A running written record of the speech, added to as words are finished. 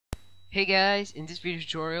Hey guys, in this video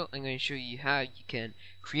tutorial I'm going to show you how you can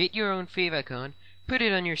create your own favicon, put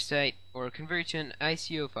it on your site, or convert it to an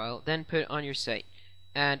ICO file, then put it on your site.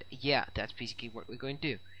 And yeah, that's basically what we're going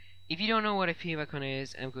to do. If you don't know what a favicon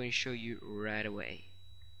is, I'm going to show you right away.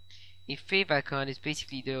 A favicon is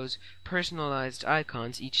basically those personalized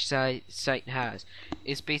icons each site has.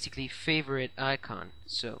 It's basically favorite icon,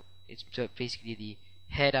 so it's basically the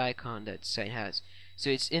head icon that site has. So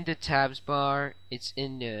it's in the tabs bar, it's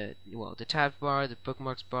in the tabs bar, the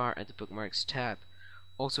bookmarks bar, and the bookmarks tab.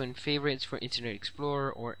 Also in favorites for Internet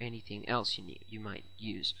Explorer or anything else you might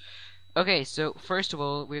use. Okay, so first of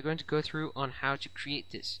all, we're going to go through on how to create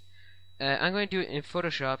this. I'm going to do it in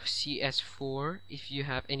Photoshop CS4. If you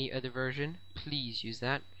have any other version, please use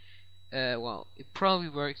that. Well, it probably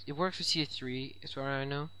works. It works for CS3, as far as I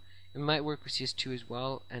know. It might work with CS2 as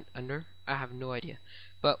well and under. I have no idea.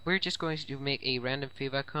 But we're just going to make a random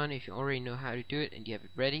favicon. If you already know how to do it and you have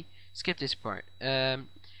it ready, skip this part. Okay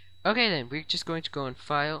then, we're just going to go on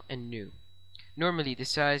File and New. Normally the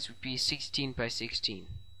size would be 16 by 16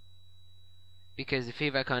 because the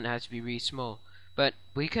favicon has to be really small. But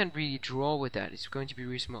we can't really draw with that. It's going to be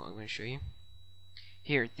really small. I'm going to show you.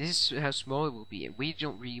 Here, this is how small it will be, and we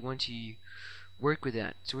don't really want to work with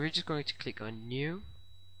that. So we're just going to click on New,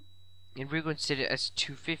 and we're going to set it as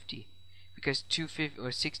 250 because 250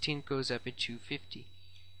 or 16 goes up in 250,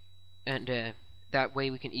 and that way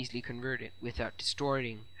we can easily convert it without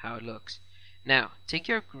distorting how it looks. Now, take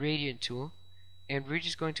your gradient tool, and we're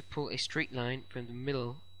just going to pull a straight line from the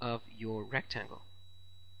middle of your rectangle.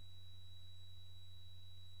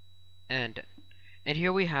 And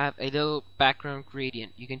here we have a little background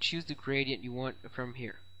gradient. You can choose the gradient you want from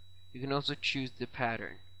here. You can also choose the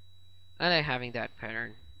pattern. I like having that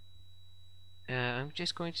pattern. I'm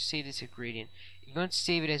just going to save this as gradient. If you want to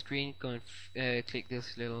save it as gradient, go and click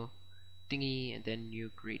this little thingy and then new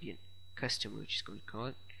gradient custom, which is going to call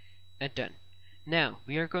it, and done. Now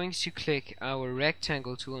we are going to click our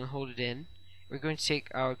rectangle tool and hold it in. We're going to take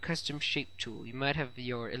our custom shape tool. You might have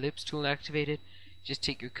your ellipse tool activated. Just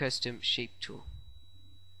take your custom shape tool.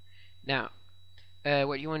 Now,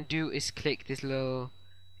 what you want to do is click this little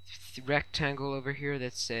rectangle over here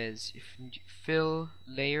that says fill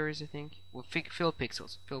layers, I think. Well, fill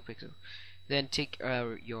pixels. Then take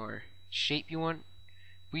your shape you want.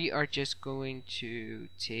 We are just going to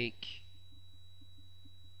take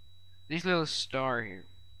this little star here.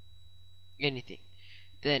 Anything.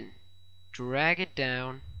 Then drag it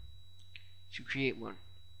down to create one.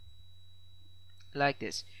 Like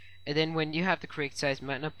this, and then when you have the correct size, it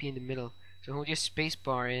might not be in the middle, so hold your space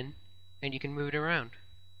bar in and you can move it around.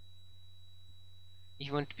 If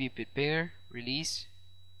you want it to be a bit bigger, release,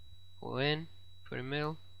 pull in, put in the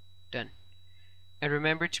middle, done. And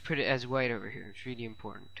remember to put it as white over here, it's really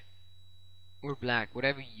important, or black,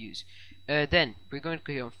 whatever you use. Then we're going to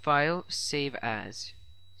click on File, Save As.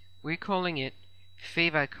 We're calling it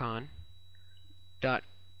favicon.png,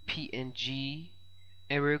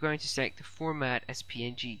 and we're going to select the format as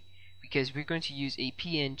PNG because we're going to use a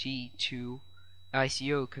PNG to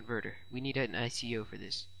ICO converter. We need an ICO for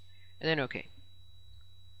this. And then OK.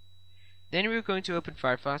 Then we're going to open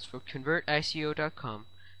Firefox for ConvertICO.com.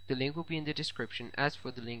 The link will be in the description, as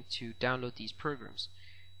for the link to download these programs.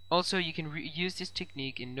 Also, you can use this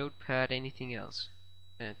technique in Notepad, anything else.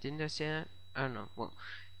 Didn't I say that? I don't know. Well,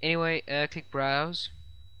 anyway, click Browse,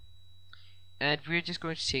 and we're just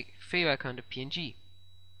going to take favicon.png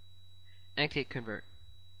and click Convert.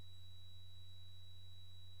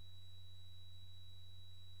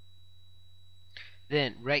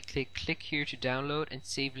 Then right click here to download and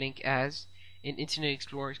save link as. In Internet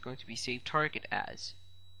Explorer, it's going to be save target as.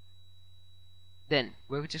 Then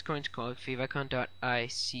we're just going to call it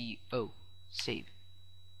favicon.ico. Save.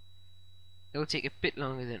 It will take a bit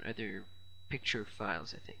longer than other picture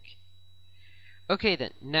files, I think. Okay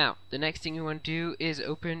then, now the next thing you want to do is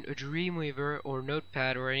open a Dreamweaver or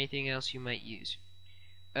Notepad or anything else you might use.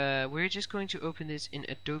 We're just going to open this in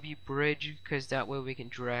Adobe Bridge because that way we can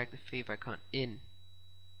drag the favicon in.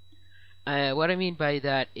 What I mean by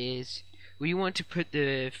that is we want to put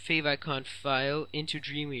the favicon file into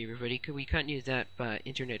Dreamweaver, but we can't use that by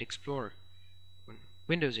Internet Explorer.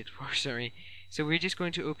 Windows Explorer, sorry. So we're just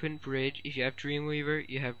going to open Bridge. If you have Dreamweaver,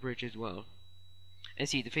 you have Bridge as well. And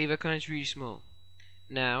see, the favicon is really small.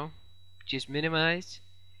 Now, just minimize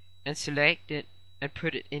and select it and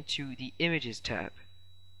put it into the Images tab.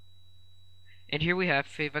 And here we have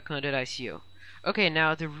favicon.ico. Okay,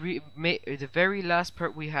 now the very last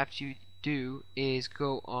part we have to do is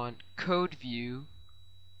go on Code View,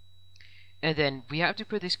 and then we have to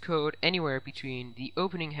put this code anywhere between the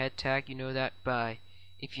opening head tag. You know that by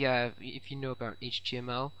if you know about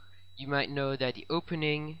HTML, you might know that the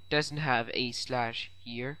opening doesn't have a slash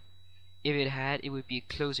here. If it had, it would be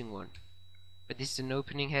a closing one. But this is an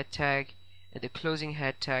opening head tag, and the closing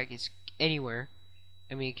head tag is anywhere.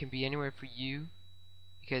 I mean, it can be anywhere for you,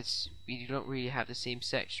 because we don't really have the same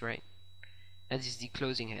sex, right? And this is the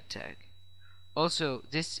closing head tag. Also,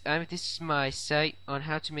 this is my site on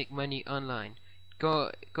how to make money online.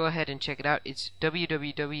 Go ahead and check it out. It's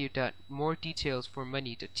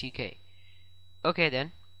www.moredetailsformoney.tk. Okay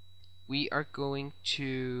then, we are going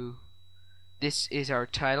to, this is our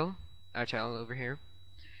title over here.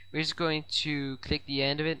 We're just going to click the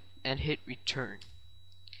end of it and hit return.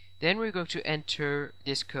 Then we're going to enter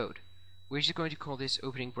this code. We're just going to call this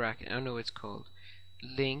opening bracket. I don't know what it's called.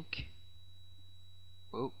 Link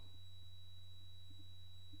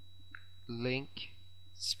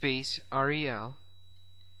space rel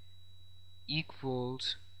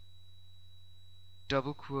equals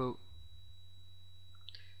double quote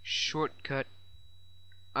shortcut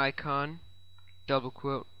icon double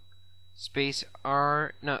quote space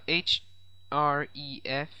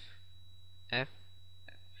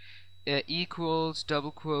equals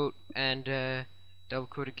double quote and double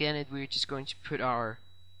quote again, and we're just going to put our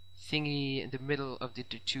thingy in the middle of the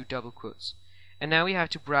two double quotes. And now we have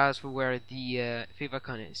to browse for where the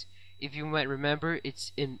favicon is. If you might remember,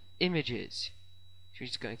 it's in images. So we're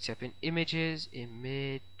just going to type in images, and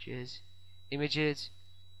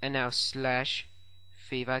now slash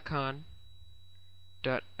favicon.ico.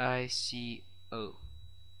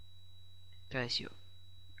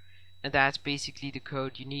 And that's basically the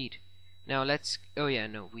code you need. Now let's, oh yeah,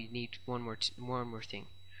 no, we need one more thing.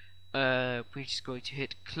 We're just going to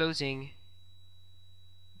hit closing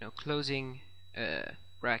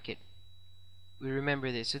bracket. We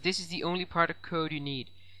remember this. So this is the only part of code you need.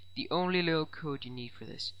 The only little code you need for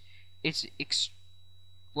this. It's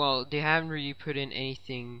well, they haven't really put in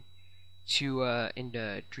anything to in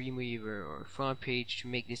the Dreamweaver or front page to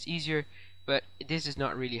make this easier, but this is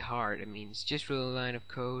not really hard. I mean, it's just a little line of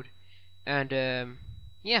code, and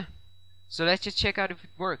yeah. So let's just check out if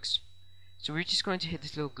it works. So we're just going to hit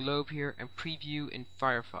this little globe here and preview in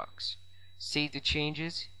Firefox. Save the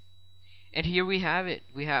changes. And here we have it.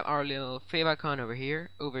 We have our little favicon over here,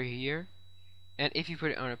 and if you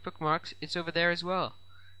put it on our bookmarks, it's over there as well.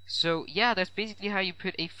 So yeah, that's basically how you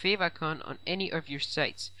put a favicon on any of your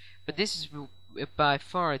sites. But this is by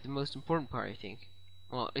far the most important part, I think.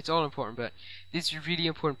 Well, it's all important, but this is a really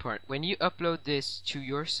important part. When you upload this to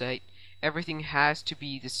your site, everything has to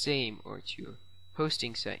be the same, or to your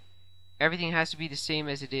hosting site. Everything has to be the same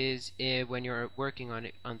as it is when you're working on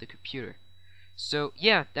it on the computer. So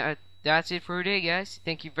yeah, that's it for today, guys.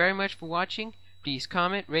 Thank you very much for watching. Please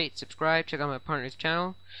comment, rate, subscribe, check out my partner's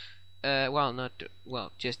channel.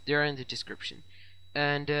 Just they're in the description.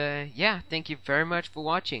 And yeah, thank you very much for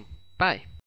watching. Bye.